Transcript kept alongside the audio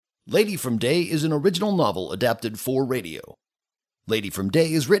Lady from Day is an original novel adapted for radio. Lady from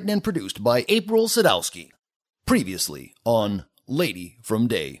Day is written and produced by April Sadowski. Previously on Lady from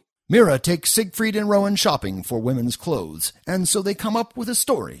Day. Mira takes Siegfried and Rowan shopping for women's clothes, and so they come up with a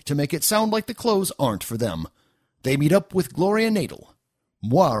story to make it sound like the clothes aren't for them. They meet up with Gloria Nadel,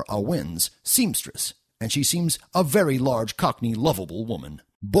 Moir Awen's seamstress, and she seems a very large Cockney lovable woman.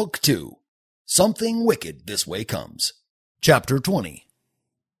 Book 2. Something Wicked This Way Comes. Chapter 20.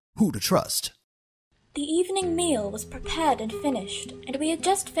 Who to Trust. The evening meal was prepared and finished, and we had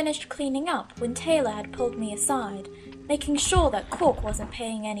just finished cleaning up when Taylor had pulled me aside, making sure that Cork wasn't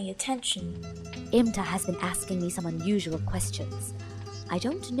paying any attention. Imta has been asking me some unusual questions. I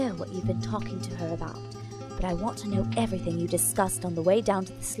don't know what you've been talking to her about, but I want to know everything you discussed on the way down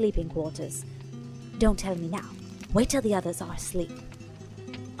to the sleeping quarters. Don't tell me now. Wait till the others are asleep.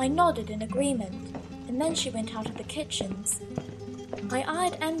 I nodded in agreement, and then she went out of the kitchens. I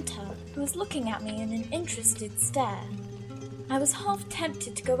eyed Emta, who was looking at me in an interested stare. I was half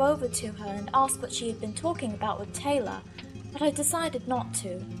tempted to go over to her and ask what she had been talking about with Taylor, but I decided not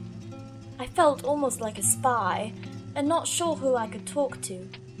to. I felt almost like a spy, and not sure who I could talk to.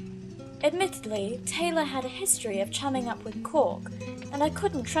 Admittedly, Taylor had a history of chumming up with Cork, and I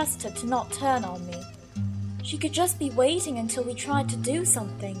couldn't trust her to not turn on me. She could just be waiting until we tried to do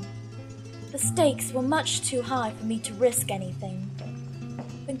something. The stakes were much too high for me to risk anything.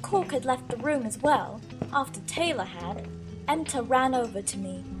 When Cork had left the room as well, after Taylor had, Emta ran over to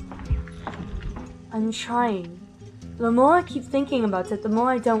me. I'm trying. The more I keep thinking about it, the more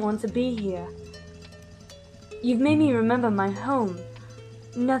I don't want to be here. You've made me remember my home.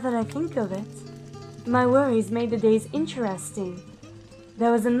 Now that I think of it, my worries made the days interesting.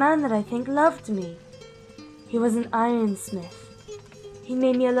 There was a man that I think loved me. He was an ironsmith. He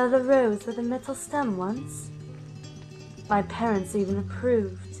made me a leather rose with a metal stem once. My parents even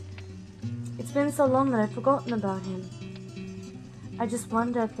approved. It's been so long that I've forgotten about him. I just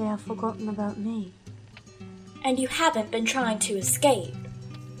wonder if they have forgotten about me. And you haven't been trying to escape?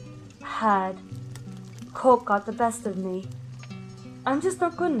 Had. Cork got the best of me. I'm just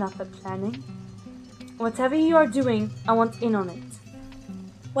not good enough at planning. Whatever you are doing, I want in on it.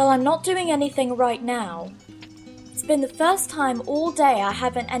 Well, I'm not doing anything right now. It's been the first time all day I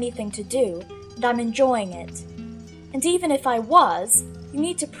haven't anything to do, and I'm enjoying it. And even if I was, you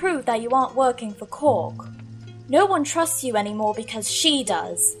need to prove that you aren't working for Cork. No one trusts you anymore because she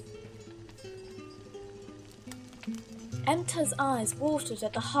does. Emta's eyes watered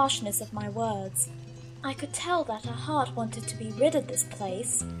at the harshness of my words. I could tell that her heart wanted to be rid of this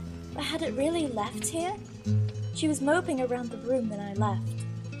place, but had it really left here? She was moping around the room when I left.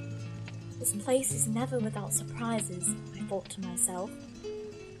 This place is never without surprises, I thought to myself.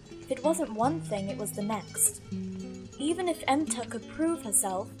 If it wasn't one thing, it was the next. Even if Emta could prove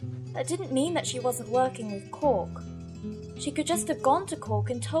herself, that didn't mean that she wasn't working with Cork. She could just have gone to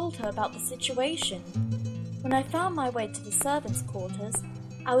Cork and told her about the situation. When I found my way to the servants' quarters,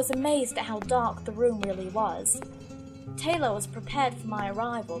 I was amazed at how dark the room really was. Taylor was prepared for my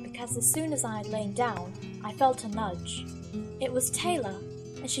arrival because as soon as I had lain down, I felt a nudge. It was Taylor,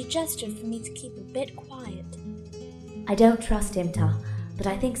 and she gestured for me to keep a bit quiet. I don't trust Imta, but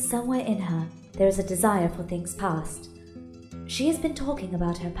I think somewhere in her there is a desire for things past. She has been talking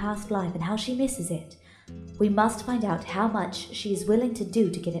about her past life and how she misses it. We must find out how much she is willing to do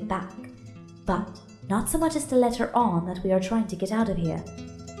to get it back. But not so much as to let her on that we are trying to get out of here.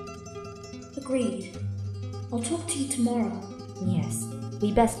 Agreed. I'll talk to you tomorrow. Yes,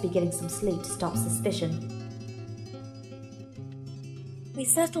 we best be getting some sleep to stop suspicion. We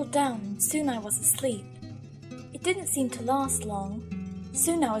settled down and soon I was asleep. It didn't seem to last long.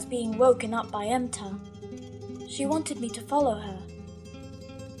 Soon I was being woken up by Emta. She wanted me to follow her.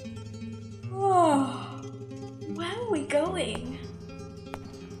 Oh, where are we going?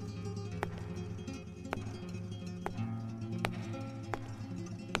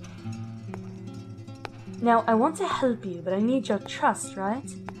 Now, I want to help you, but I need your trust, right?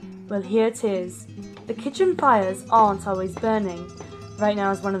 Well, here it is. The kitchen fires aren't always burning. Right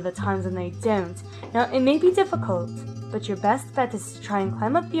now is one of the times when they don't. Now, it may be difficult, but your best bet is to try and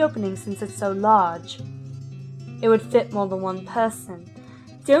climb up the opening since it's so large. It would fit more than one person.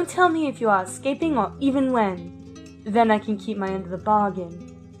 Don't tell me if you are escaping or even when. Then I can keep my end of the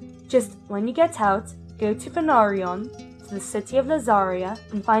bargain. Just when you get out, go to Venarion, to the city of Lazaria,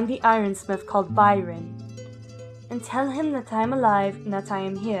 and find the ironsmith called Byron. And tell him that I am alive and that I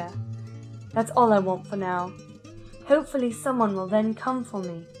am here. That's all I want for now. Hopefully someone will then come for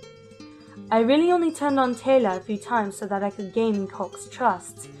me. I really only turned on Taylor a few times so that I could gain Cork's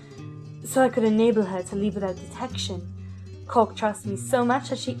trust, so I could enable her to leave without detection. Cork trusts me so much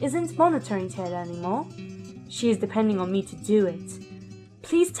that she isn't monitoring Taylor anymore. She is depending on me to do it.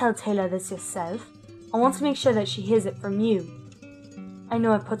 Please tell Taylor this yourself. I want to make sure that she hears it from you. I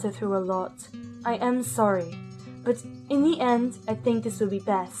know I put her through a lot. I am sorry. But in the end, I think this will be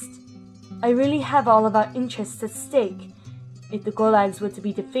best. I really have all of our interests at stake. If the Golags were to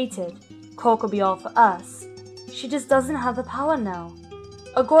be defeated, Cork will be all for us. She just doesn't have the power now.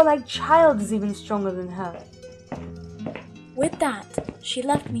 A Golag child is even stronger than her. With that, she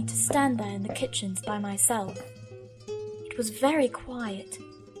left me to stand there in the kitchens by myself. It was very quiet,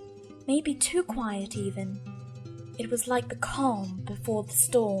 maybe too quiet even. It was like the calm before the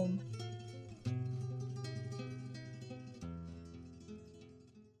storm.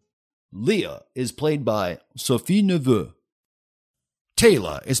 Leah is played by Sophie Neveu.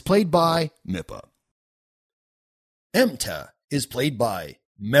 Taylor is played by Mippa. Emta is played by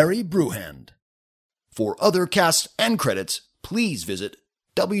Mary Bruhand. For other casts and credits, please visit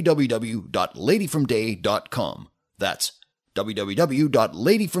www.ladyfromday.com. That's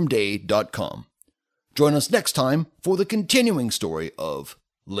www.ladyfromday.com. Join us next time for the continuing story of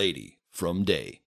Lady from Day.